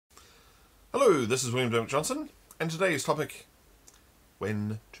Hello, this is William Dymock-Johnson, and today's topic,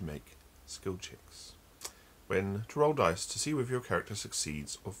 when to make skill checks. When to roll dice to see whether your character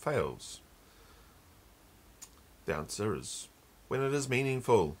succeeds or fails. The answer is when it is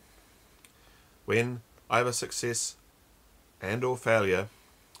meaningful. When either success and or failure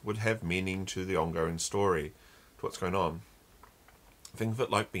would have meaning to the ongoing story, to what's going on. Think of it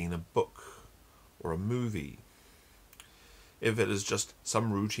like being a book or a movie. If it is just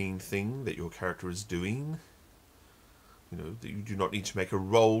some routine thing that your character is doing, that you do not need to make a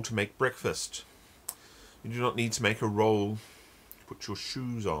roll to make breakfast. You do not need to make a roll to put your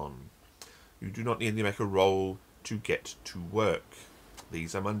shoes on. You do not need to make a roll to get to work.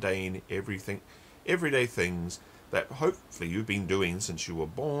 These are mundane, everyday things that hopefully you've been doing since you were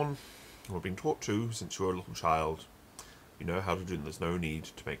born, or been taught to since you were a little child. You know how to do them. There's no need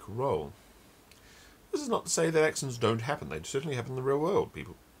to make a roll. This is not to say that accidents don't happen. They certainly happen in the real world.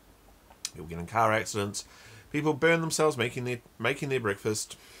 People get in car accidents. People burn themselves making their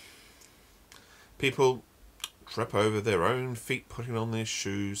breakfast. People trip over their own feet putting on their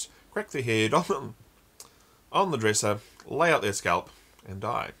shoes, crack their head on the dresser, lay out their scalp, and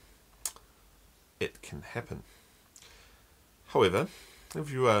die. It can happen. However,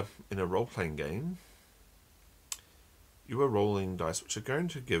 if you are in a role-playing game, you are rolling dice which are going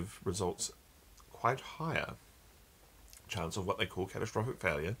to give results quite higher chance of what they call catastrophic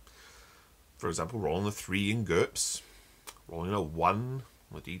failure. For example, rolling a 3 in GURPS, rolling a 1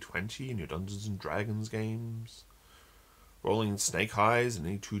 on a D20 in your Dungeons and Dragons games, rolling snake eyes in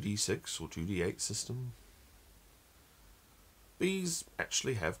any 2D6 or 2D8 system. These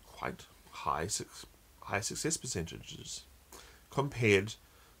actually have quite high success percentages compared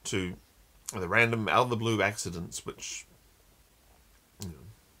to the random out-of-the-blue accidents which,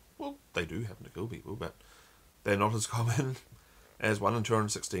 well, they do happen to kill people, but they're not as common as 1 in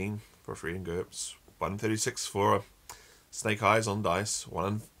 216 for a 3 in GURPS, 1 in 36 for a snake eyes on dice,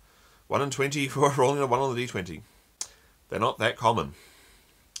 1 in 20 for rolling a 1 on the D20. They're not that common.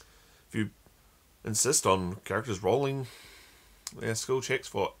 If you insist on characters rolling their skill checks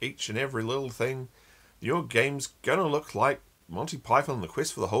for each and every little thing, your game's gonna look like Monty Python and the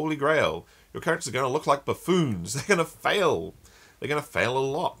Quest for the Holy Grail. Your characters are gonna look like buffoons. They're gonna fail. They're gonna fail a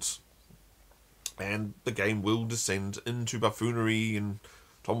lot. And the game will descend into buffoonery and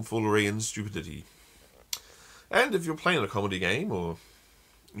tomfoolery and stupidity. And if you're playing a comedy game, or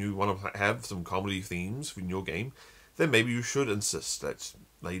you want to have some comedy themes in your game, then maybe you should insist that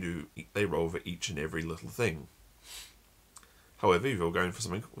they roll for each and every little thing. However, if you're going for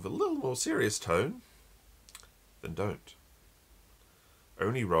something with a little more serious tone, then don't.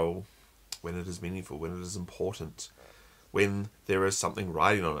 Only roll when it is meaningful, when it is important, when there is something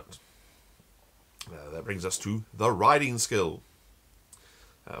riding on it. That brings us to the riding skill.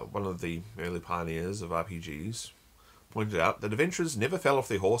 One of the early pioneers of RPGs pointed out that adventurers never fell off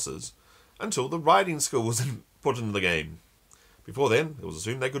their horses until the riding skill was put into the game. Before then, it was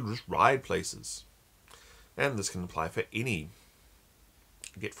assumed they could just ride places. And this can apply for any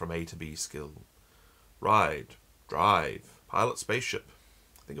get from A to B skill. Ride, drive, pilot spaceship.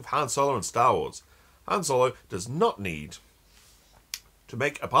 Think of Han Solo in Star Wars. Han Solo does not need to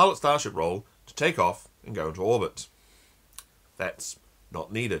make a pilot starship roll to take off and go into orbit. That's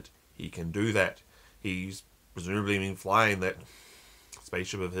not needed. He can do that. He's presumably been flying that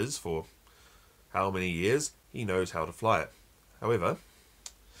spaceship of his for how many years? He knows how to fly it. However,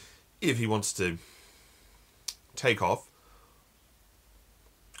 if he wants to take off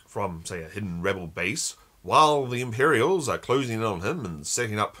from, say, a hidden rebel base while the Imperials are closing in on him and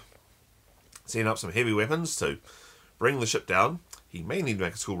setting up some heavy weapons to bring the ship down, he may need to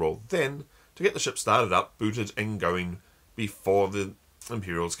make a skill roll then to get the ship started up, booted, and going before the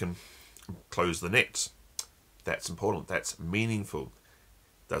Imperials can close the net. That's important. That's meaningful.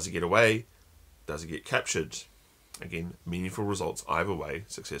 Does he get away? Does he get captured? Again, meaningful results either way,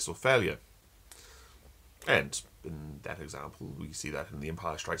 success or failure. And in that example, we see that in The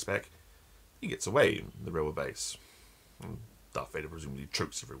Empire Strikes Back. He gets away in the rebel base. And Darth Vader presumably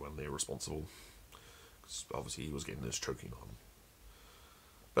chokes everyone there responsible, because obviously he was getting his choking on.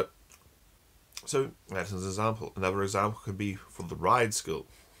 But so that's an example. Another example could be for the ride skill.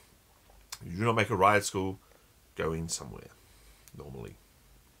 You do not make a ride skill going somewhere normally.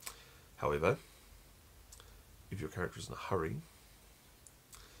 However, if your character is in a hurry,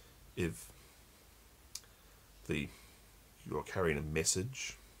 if you're carrying a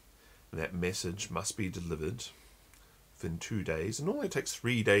message, and that message must be delivered within 2 days, and normally it takes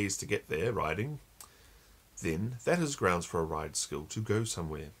 3 days to get there riding, then that is grounds for a ride skill to go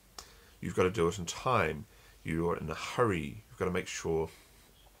somewhere. You've got to do it in time. You're in a hurry. You've got to make sure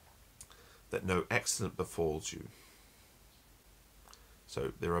that no accident befalls you.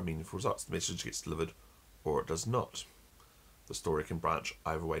 So there are meaningful results. The message gets delivered or it does not. The story can branch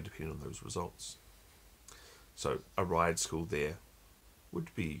either way depending on those results. So a ride skill there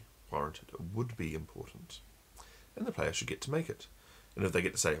would be warranted, it would be important. And the player should get to make it. And if they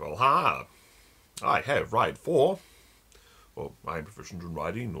get to say, well, I have ride 4, or I'm proficient in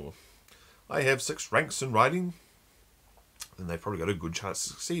riding, or I have 6 ranks in riding, then they've probably got a good chance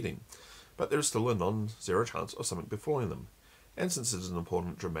of succeeding. But there's still a non-zero chance of something befalling them. And since it is an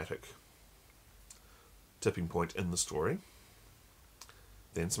important dramatic tipping point in the story,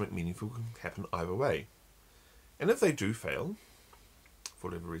 then something meaningful can happen either way. And if they do fail, for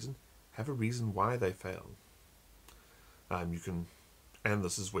whatever reason, have a reason why they fail. And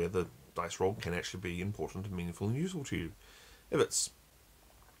this is where the dice roll can actually be important and meaningful and useful to you. If it's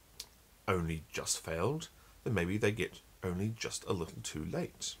only just failed, then maybe they get only just a little too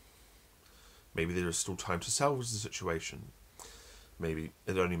late. Maybe there is still time to salvage the situation. Maybe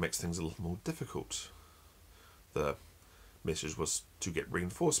it only makes things a little more difficult. The message was to get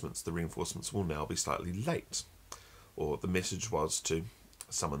reinforcements. The reinforcements will now be slightly late. Or the message was to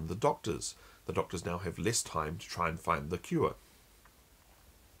summon the doctors. The doctors now have less time to try and find the cure.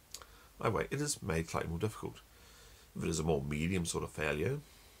 Either way, it is made slightly more difficult. If it is a more medium sort of failure,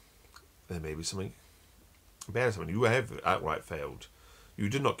 there may be something bad. Something you have outright failed. You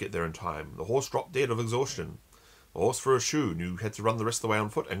did not get there in time. The horse dropped dead of exhaustion. The horse threw a shoe, and you had to run the rest of the way on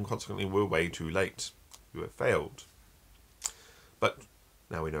foot, and consequently were way too late. You have failed. But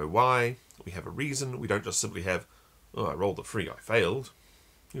now we know why. We have a reason. We don't just simply have, oh, I rolled a 3, I failed.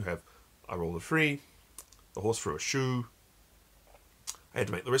 You have, I rolled a 3, the horse threw a shoe, I had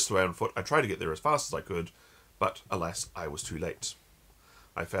to make the rest of the way on foot. I tried to get there as fast as I could, but alas, I was too late.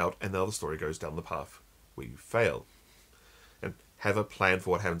 I failed, and now the story goes down the path where you fail. And have a plan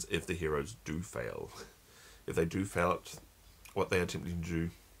for what happens if the heroes do fail. If they do fail at what they are attempting to do,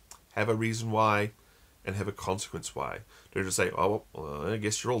 have a reason why, and have a consequence why. Don't just say, oh, well, I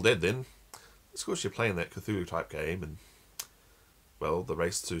guess you're all dead then. Of course you're playing that Cthulhu-type game, and, well, the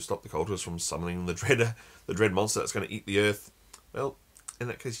race to stop the cultists from summoning the dread monster that's going to eat the earth. Well, in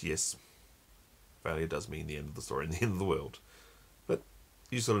that case, yes. Failure does mean the end of the story and the end of the world. But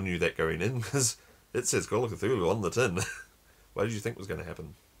you sort of knew that going in, because it says Call of Cthulhu on the tin. What did you think was going to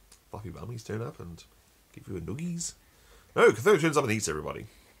happen? Fluffy bummies turn up and give you a noogies? No, Cthulhu turns up and eats everybody.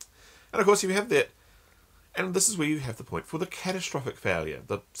 And of course, you have that, and this is where you have the point for the catastrophic failure.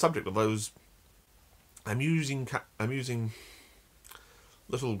 The subject of those amusing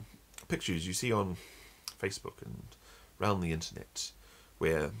little pictures you see on Facebook and around the internet,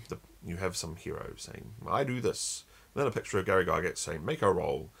 where you have some hero saying, I do this, and then a picture of Gary Gygax saying, make a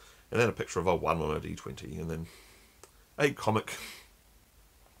roll, and then a picture of a 1 on a d20, and then a comic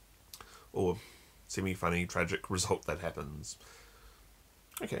or semi-funny, tragic result that happens.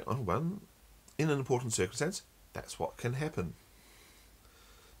 Okay, on one, in an important circumstance, that's what can happen.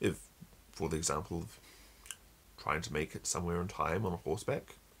 If, for the example of trying to make it somewhere in time on a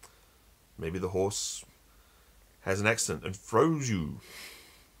horseback, maybe the horse has an accident and throws you.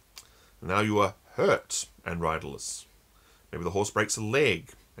 Now you are hurt and riderless. Maybe the horse breaks a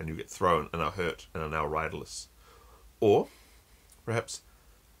leg and you get thrown and are hurt and are now riderless. Or, perhaps,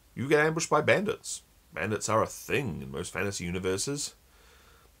 you get ambushed by bandits. Bandits are a thing in most fantasy universes,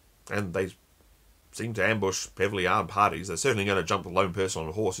 and they seem to ambush heavily armed parties. They're certainly going to jump a lone person on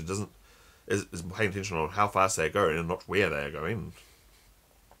a horse who is paying attention on how fast they're going and not where they're going.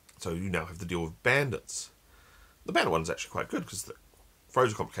 So you now have to deal with bandits. The bandit one is actually quite good because it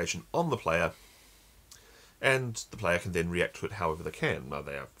throws a complication on the player, and the player can then react to it however they can.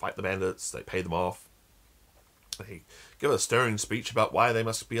 They fight the bandits, they pay them off, they give a stirring speech about why they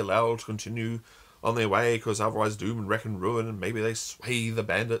must be allowed to continue on their way because otherwise doom and wreck and ruin, and maybe they sway the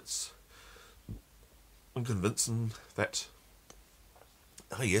bandits and convince them that,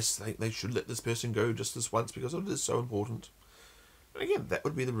 oh yes, they should let this person go just this once because it is so important. And again, that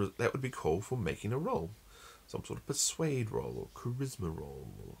would be call for making a roll. Some sort of persuade roll, or charisma roll,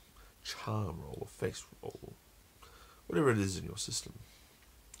 or charm roll, or face roll. Whatever it is in your system.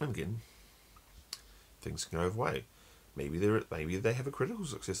 And again, things can go either way. Maybe they have a critical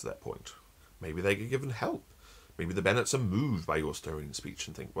success at that point. Maybe they get given help. Maybe the bandits are moved by your stirring speech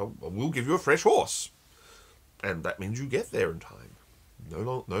and think, well, we'll give you a fresh horse. And that means you get there in time.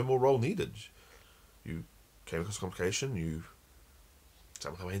 No more roll needed. You came across a complication, you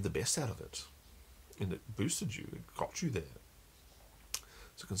somehow made the best out of it. And it boosted you, it got you there.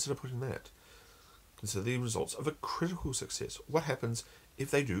 So consider putting that. Consider the results of a critical success. What happens if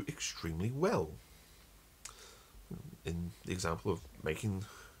they do extremely well? In the example of making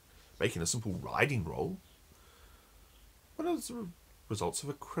making a simple riding roll. What are the results of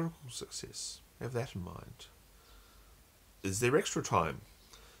a critical success? Have that in mind. Is there extra time?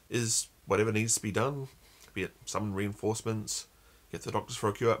 Is whatever needs to be done, be it summon reinforcements, get the doctors for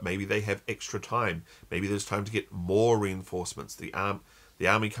a cure, maybe they have extra time. Maybe there's time to get more reinforcements. The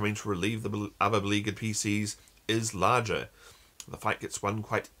army coming to relieve the other beleaguered PCs is larger. The fight gets won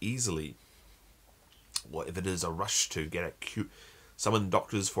quite easily. Or if it is a rush to get summon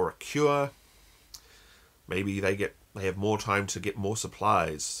doctors for a cure, maybe they have more time to get more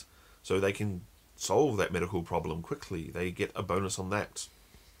supplies, so they can solve that medical problem quickly. They get a bonus on that.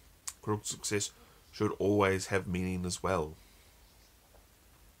 Critical success should always have meaning as well.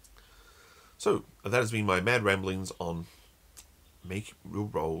 So that has been my mad ramblings on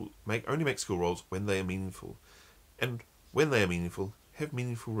only make skill rolls when they are meaningful, and when they are meaningful, have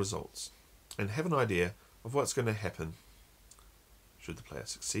meaningful results, and have an idea of what's going to happen should the player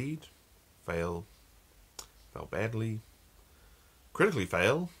succeed, fail badly, critically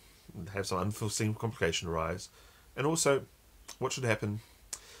fail, and have some unforeseen complication arise, and also what should happen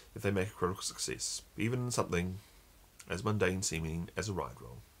if they make a critical success, even in something as mundane seeming as a ride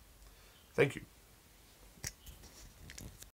roll. Thank you.